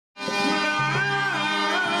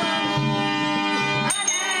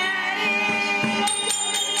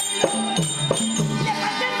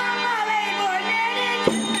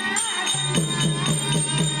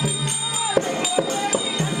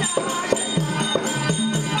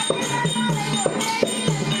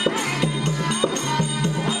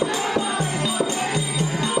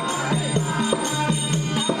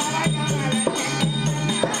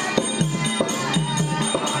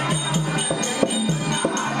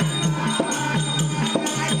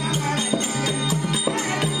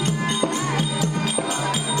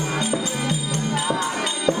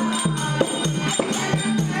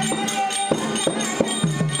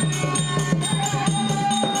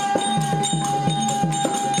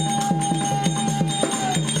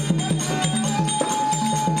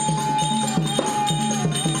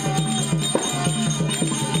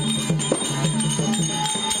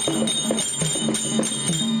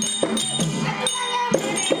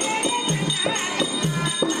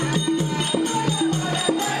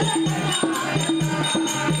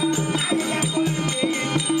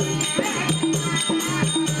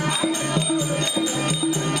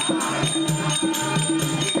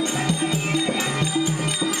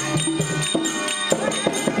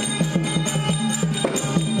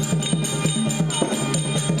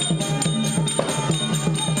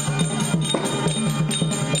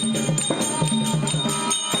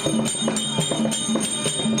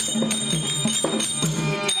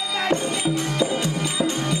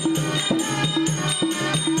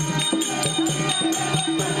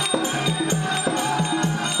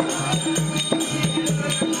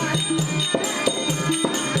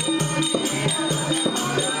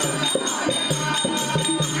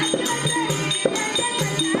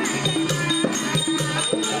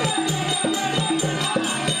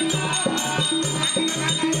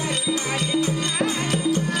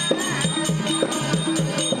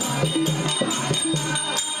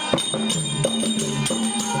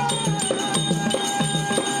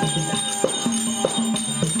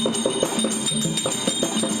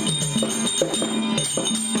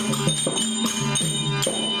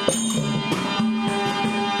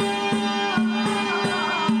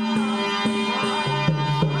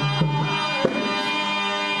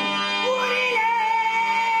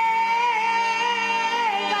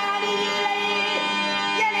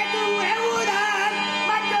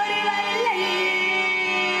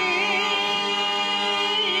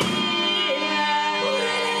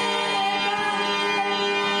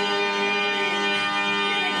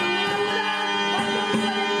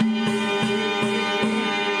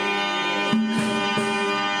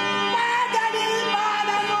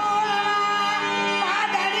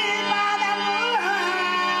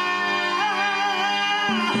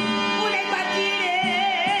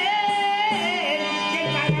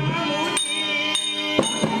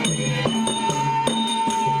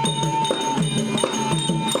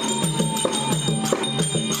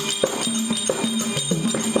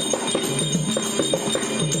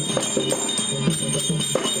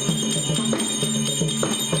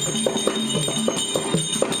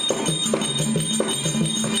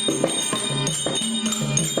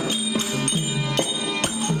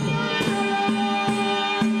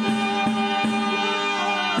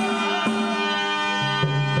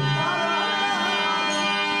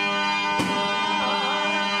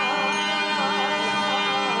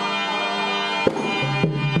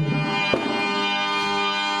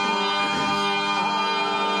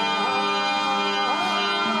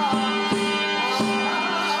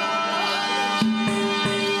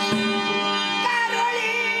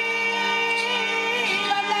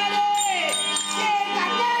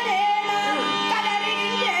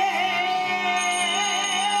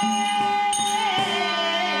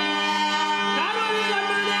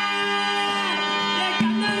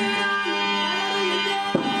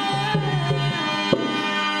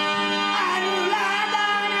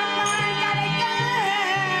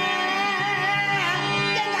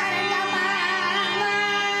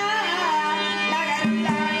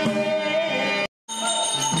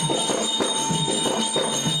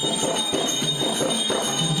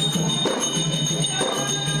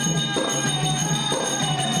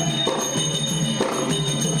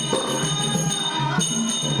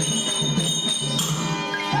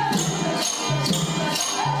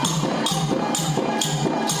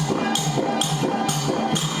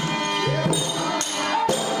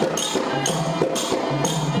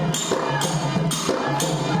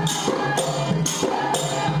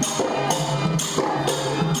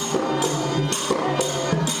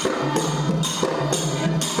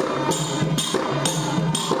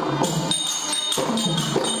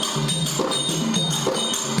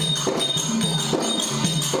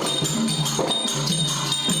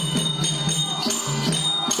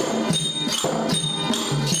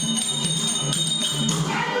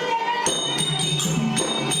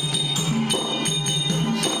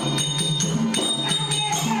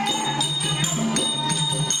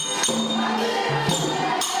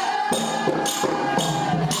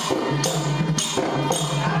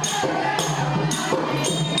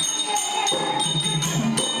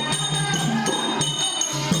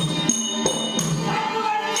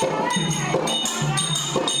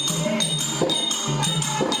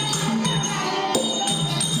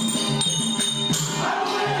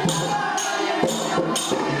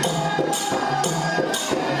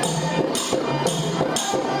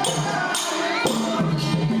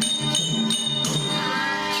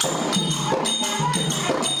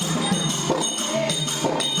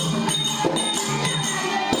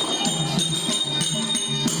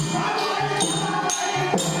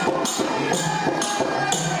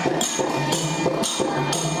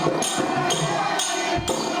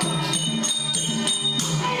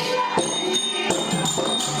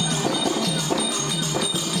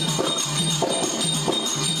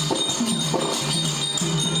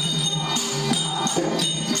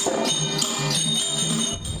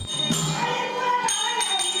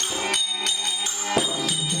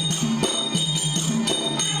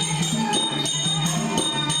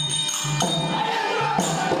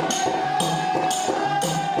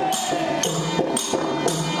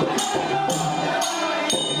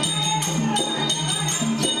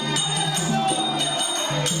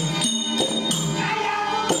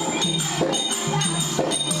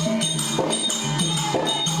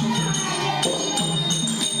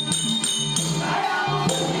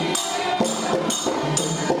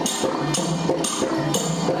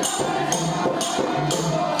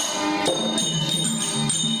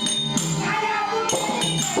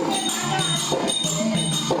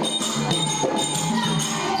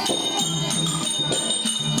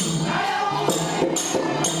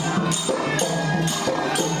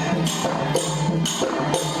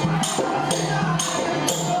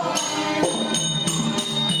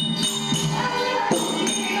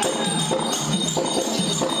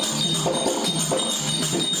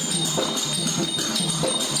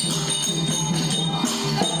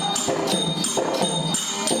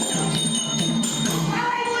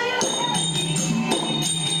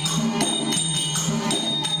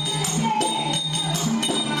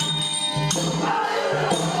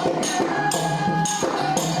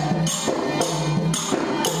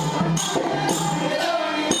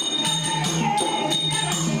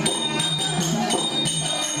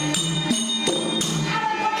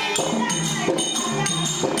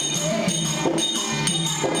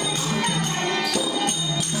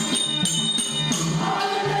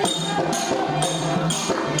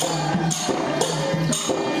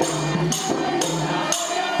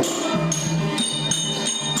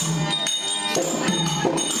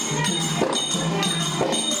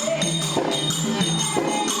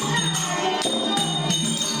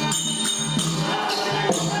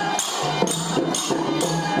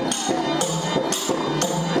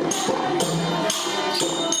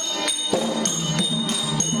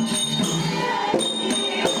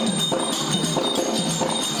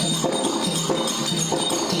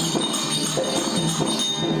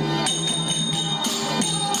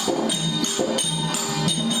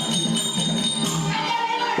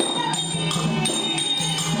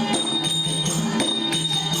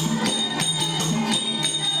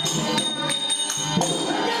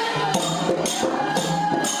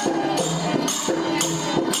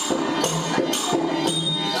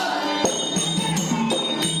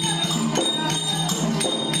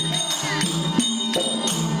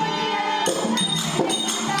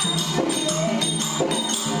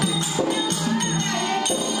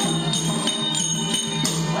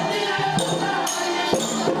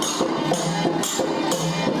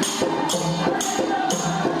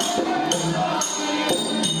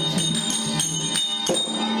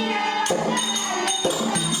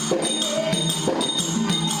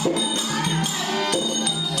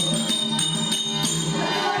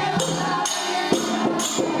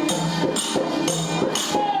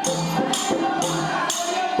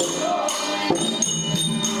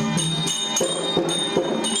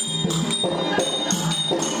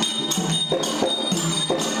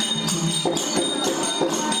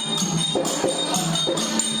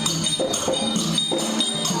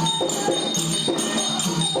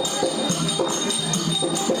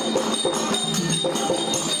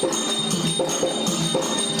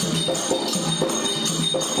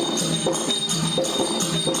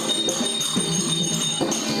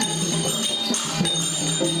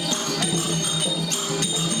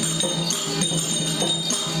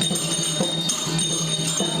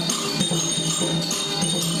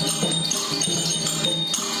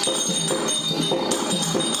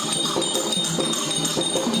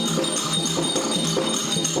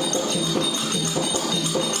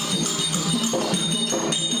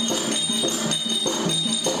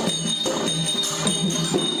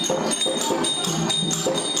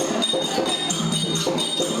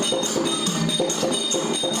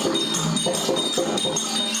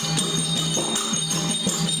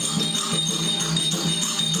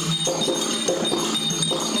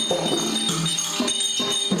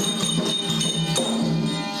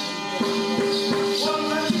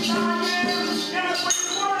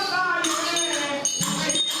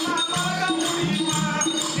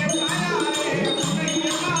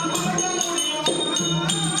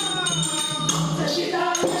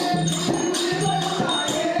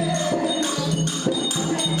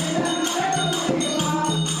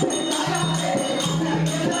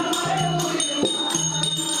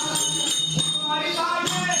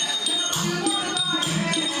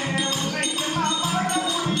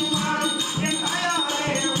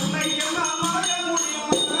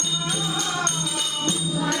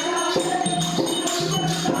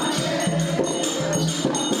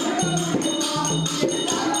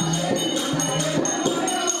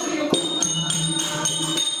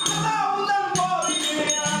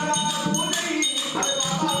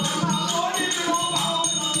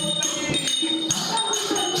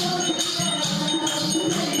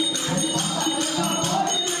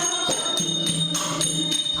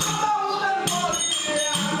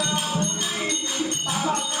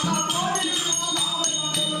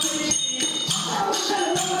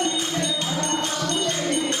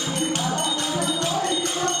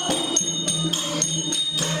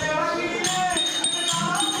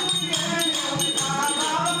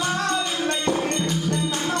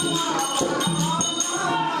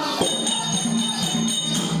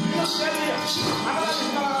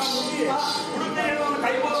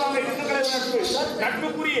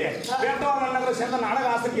சேர்ந்த நாடக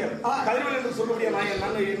ஆசிரியர் கதிர்வேல் என்று சொல்லக்கூடிய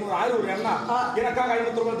எனக்காக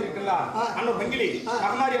 500 ரூபாய் இருக்கின்றார். அண்ணன் பங்கிலி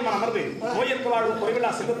மகமாரியம்மன் அமர்ந்து நோயற்ற வாழ்வு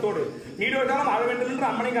குறைவில்லா செல்வத்தோடு நீடுவதாலும் வாழ வேண்டும் என்று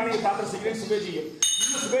அம்மனை காணியை பிரார்த்தனை செய்கிறேன். சுபேஜியும்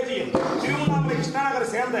சுபேஜியும் திருவண்ணாமலை கிருஷ்ணநகரை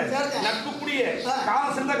சேர்ந்த நட்புக்குரிய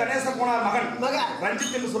காலம் சென்ற கணேச போனார் மகன்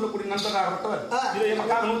ரஞ்சித் என்று சொல்லக்கூடிய நண்பராகப்பட்டவர் இதை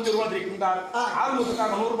எமக்காக 100 ரூபாய் இருக்கின்றார்.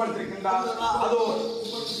 ஆறுமுகத்துக்காக 100 ரூபாய் இருக்கின்றார். அதோ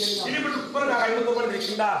இனிமேல் 500 ரூபாய்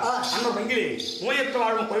இருக்கின்றார். அண்ணன் பங்கிலி நோயற்ற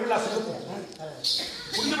வாழ்வு குறைவில்லா செல்வத்தோடு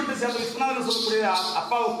புரிந்துவிட்டு சேர்ந்த விஸ்வநாதன் சொல்லக்கூடிய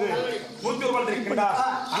அப்பாவுக்கு 100 ரூபாய் இருக்கின்றார்.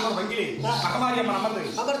 அண்ணன் வங்கிலி மகமாரியம்மன் அமர்ந்து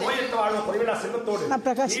நோயற்ற வாழ்வு குறைவில்லா செல்வத்தோடு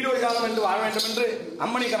நீடோடி காலம் என்று வாழ வேண்டும் என்று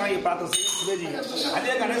அம்மணி கரணையை பிரார்த்தனை செய்யும் சுபேஜி.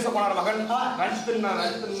 அதே கணேச போனார் மகன்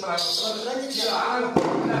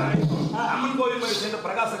அம்மன் கோவில் மேல் சேர்ந்த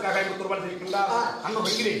பிரகாசுக்காக 500 ரூபாய் இருக்கின்றார். அண்ணன்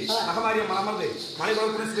வங்கிலி மகமாரியம்மன் அமர்ந்து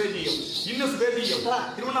மலைபுரத்துறை சுபேஜியும் இன்னும் சுபேஜியும்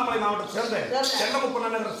திருவண்ணாமலை மாவட்டத்தை சேர்ந்த செங்கமுப்பு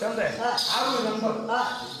நகரை சேர்ந்த ஆறு நண்பர்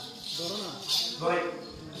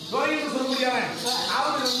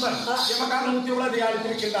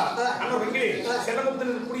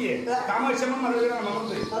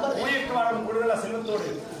செல்வத்தோடு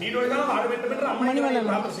நீடோடிதான் வாழ வேண்டும் என்று அம்மனை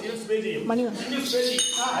பிரார்த்தனை செய்யும் சுபேஜியும்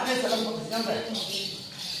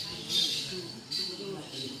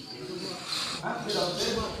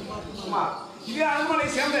குமார் இதே அனுமனை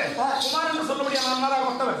சேர்ந்த குமார் என்று சொல்லக்கூடிய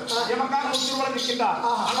எமக்காக முத்திருவளம் நிற்கின்றார்.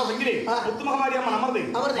 ஆனால் வெங்கிலே முத்துமகமாரி அம்மன் அமர்ந்து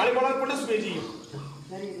மலைபலர் கொண்ட சுவேஜியும்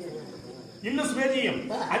இன்னும் சுவேஜியும்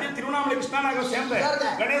அதே திருவண்ணாமலை கிருஷ்ணாநகரை சேர்ந்த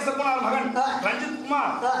கணேசகுமார் மகன் ரஞ்சித்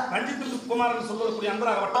குமார் என்று சொல்லக்கூடிய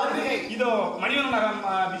அன்பராக இதோ மணிவண்ணன்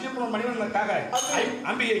விஜயபுரம் மணிவண்ணனுக்காக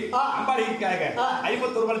அம்பாளிக்காக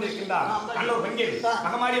 51 ரூபாய் இருக்கின்றார். அன்னோர் வெங்கில்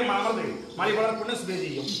மகமாரி அம்மன் அமர்ந்து மலைபலர் கொண்ட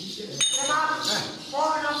சுவேஜியும்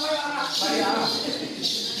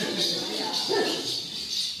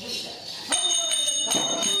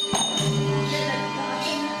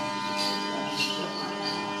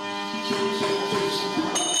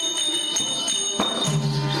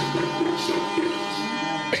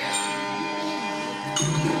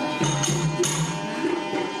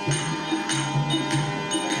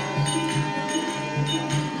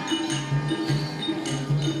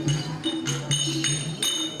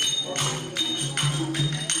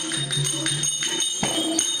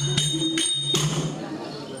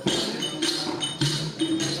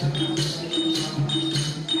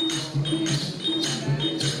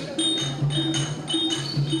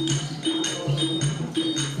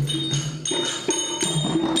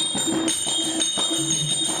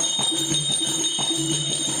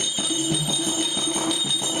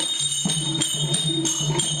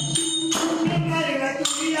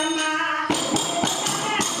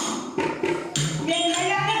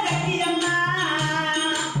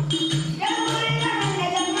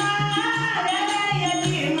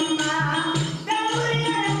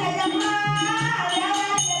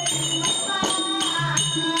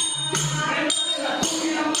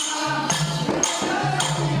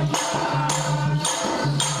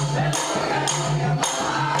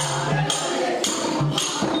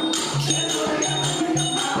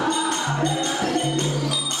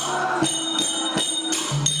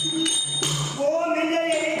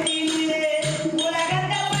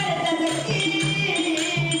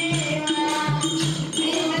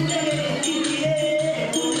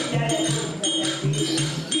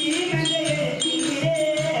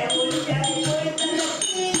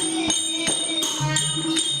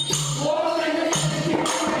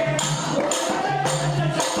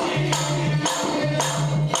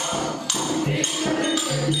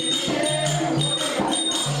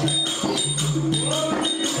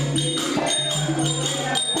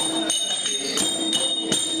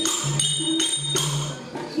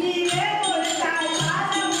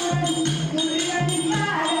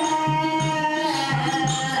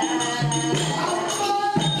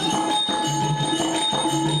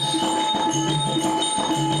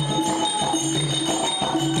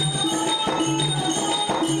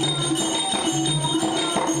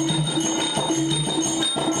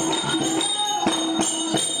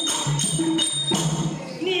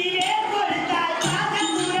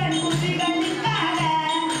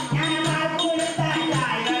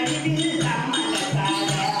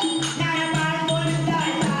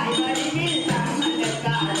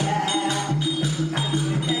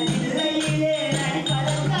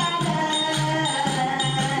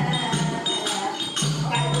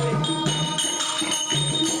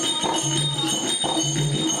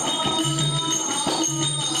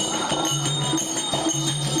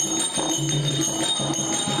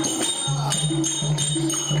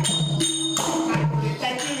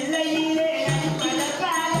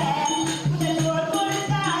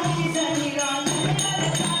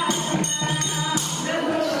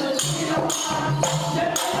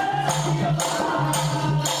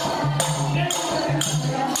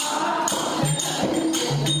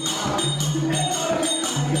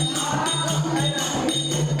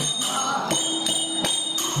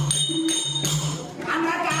I'm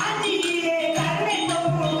not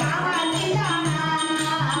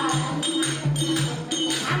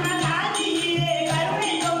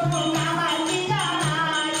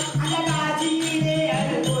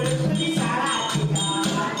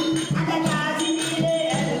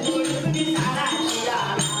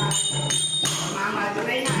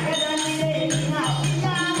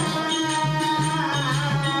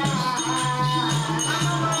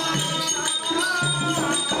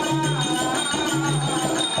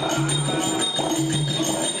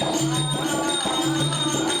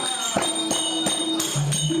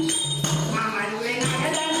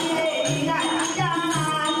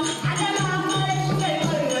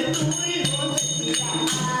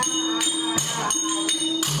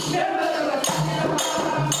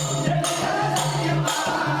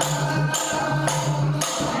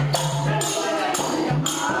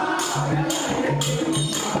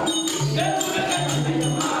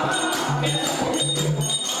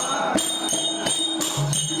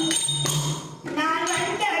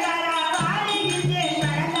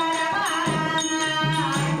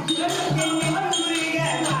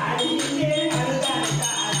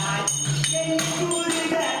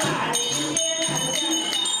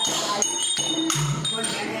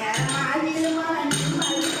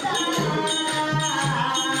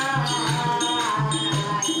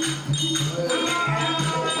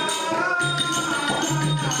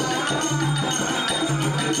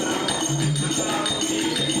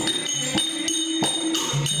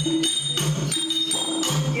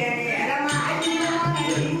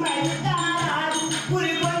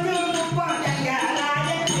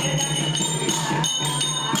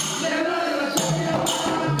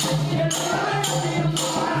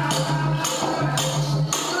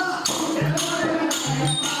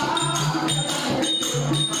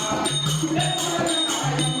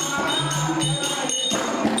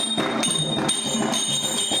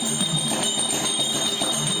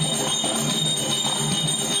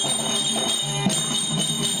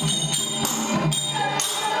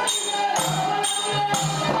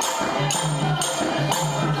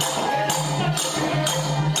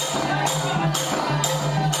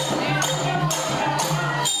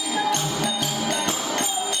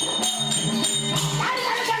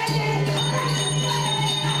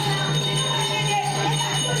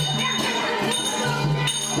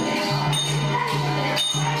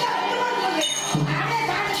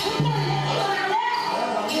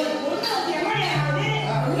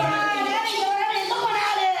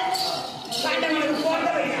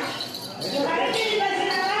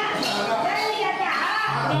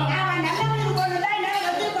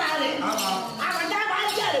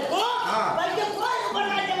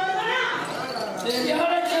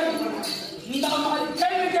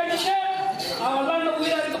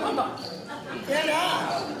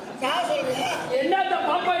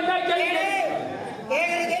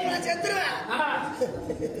செத்துருவேன்.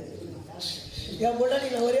 என் முன்னாடி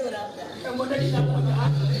நான் ஒரே ஒரு என் முன்னாடி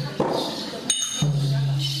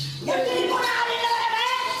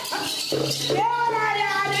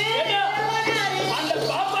அந்த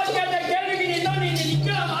பாப்பா கேட்ட கேள்விக்கு நீ தான் நீங்க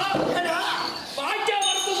நிக்கலாமா? வாய்க்கா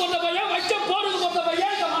வரப்பு கொண்ட பையன் வச்ச போறது கொண்ட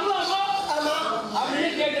பையன் இந்த வரலாமா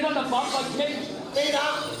அப்படின்னு கேட்டுதான் அந்த பாப்பா கேள்வி.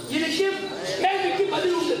 இதுக்கு கேள்விக்கு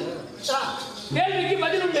பதில் உண்டு. கேள்விக்கு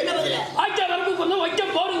பதில் உண்டு. வாய்க்கா வரப்பு கொண்டு வைக்க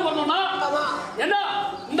போறது பண்ணோம்னா என்ன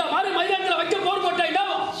இந்த மாதிரி மைதானத்துல வைக்க போர் போட்டா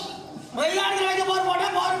மைதானத்தில் வைக்க போர் போட்டா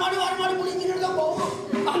போர் மாடு வர மாடு குடிஞ்சிட்டு தான் போகும்.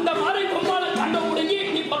 அந்த மாதிரி கொம்பால கண்ட முடுங்கி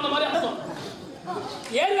நீ பண்ண மாதிரி அர்த்தம்.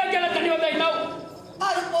 ஏர் வாய்க்கால தண்ணி வந்தா என்ன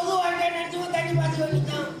அது பொது வாழ்க்கை நினைச்சு தண்ணி பாத்து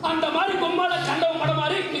வந்துட்டான். அந்த மாதிரி கொம்பால கண்டவ மட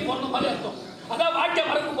மாதிரி நீ பண்ண மாதிரி அர்த்தம். அதான் வாய்க்கா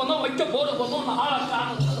வரப்பு கொண்டோம் வைக்க போர் கொண்டோம் ஆளா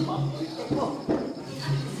காரணம்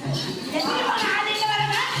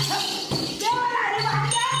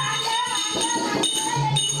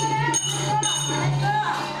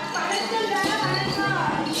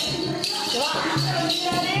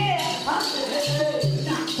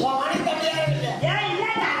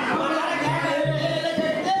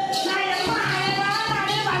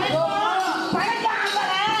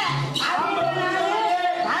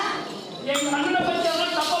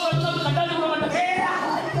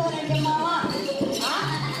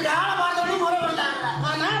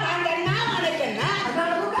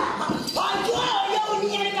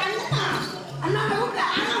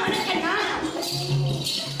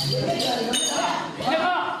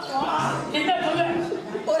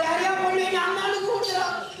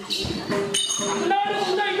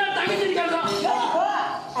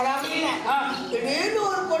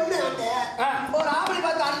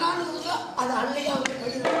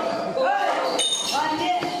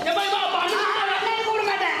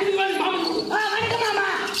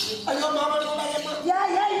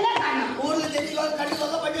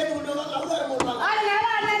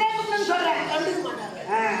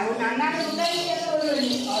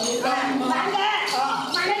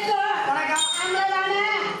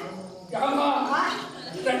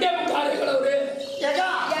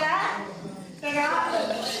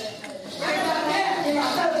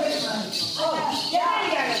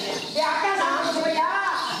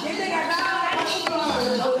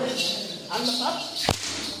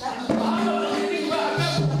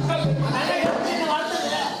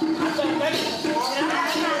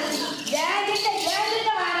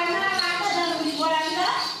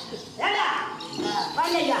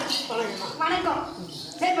வணக்கம்.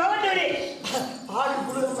 சரி பகவதி ஆடு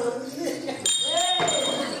புழுக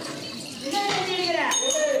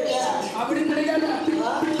அப்படி கிடைக்காது.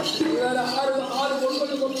 ஆறு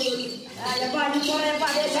கொண்டு எப்பா நீ போறப்பா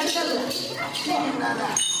அதே சண்டை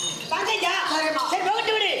பாக்கையா. சரி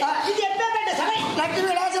பகவதி இது எப்பேற்பட்ட சபை?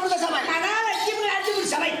 லட்சுமி ராஜபுர சபை. அதான் லட்சுமி ராஜபுர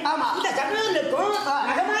சபை. ஆமா. இந்த சபைகளுக்கும்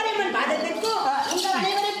மகமாரியம்மன் பாதத்திற்கும் உங்கள்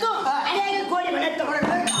அனைவருக்கும் அநேக கோடி வணக்கம்.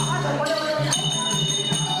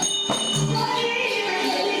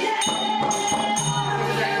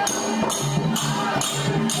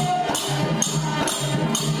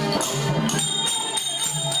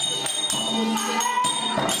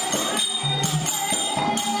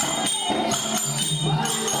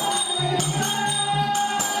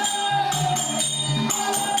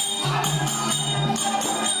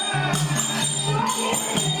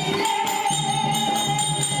 Thank you.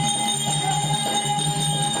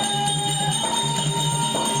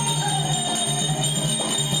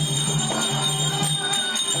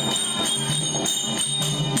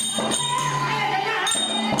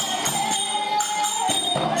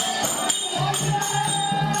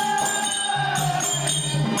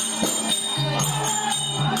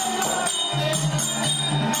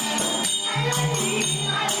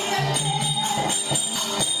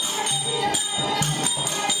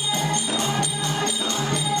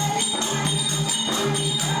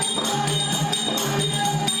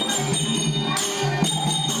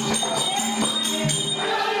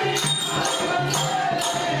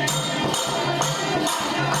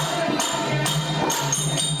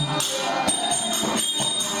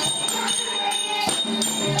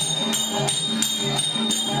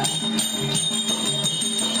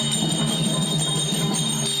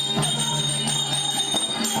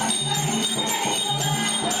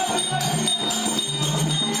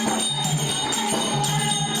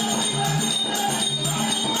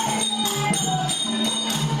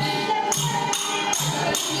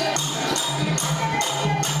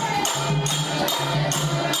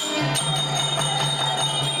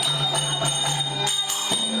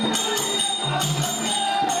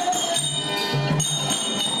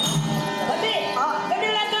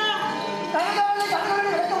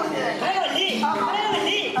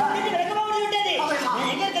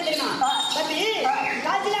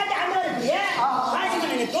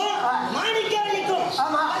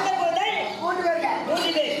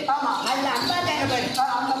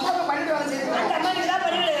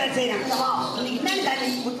 செய்யறான். இன்னைக்கு என்னன்னு தாண்டி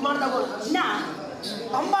முக்கியமான தகவல் என்ன?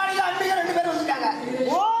 அம்பானில அம்பிகா 2 பேரும் வந்துட்டாங்க.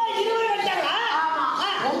 ஓ, இருவரும் வந்துட்டாங்களா?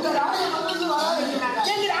 உங்க